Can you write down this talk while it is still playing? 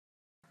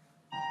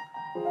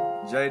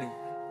JD,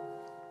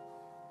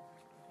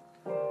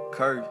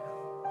 Curry,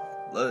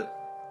 look,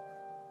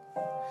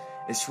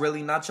 it's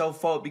really not your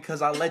fault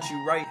because I let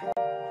you right.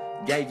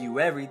 Gave you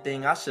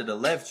everything, I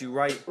should've left you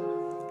right.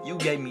 You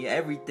gave me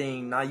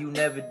everything, now you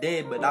never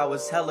did, but I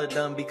was hella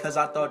dumb because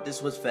I thought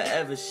this was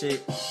forever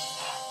shit.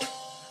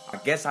 I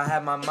guess I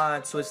had my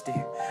mind twisted.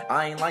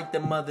 I ain't like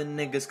them other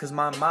niggas cause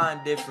my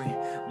mind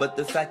different. But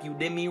the fact you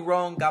did me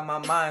wrong got my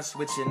mind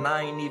switching.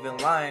 I ain't even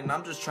lying,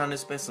 I'm just trying to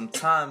spend some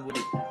time with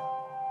it.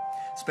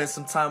 Spend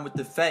some time with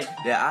the fact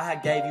that I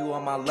had gave you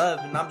all my love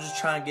and I'm just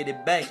trying to get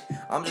it back.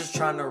 I'm just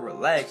trying to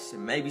relax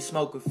and maybe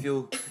smoke a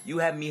few. You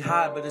had me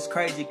high, but it's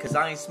crazy cause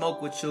I ain't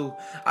smoke with you.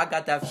 I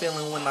got that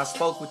feeling when I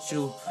spoke with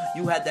you.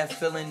 You had that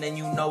feeling and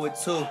you know it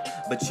too.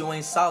 But you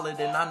ain't solid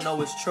and I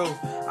know it's true.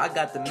 I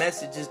got the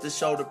messages to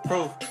show the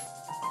proof.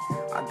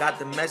 I got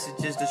the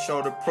messages to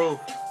show the proof.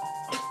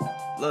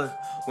 Look,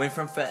 went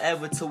from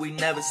forever till we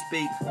never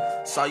speak.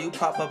 Saw you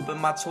pop up in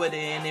my Twitter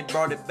and it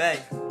brought it back.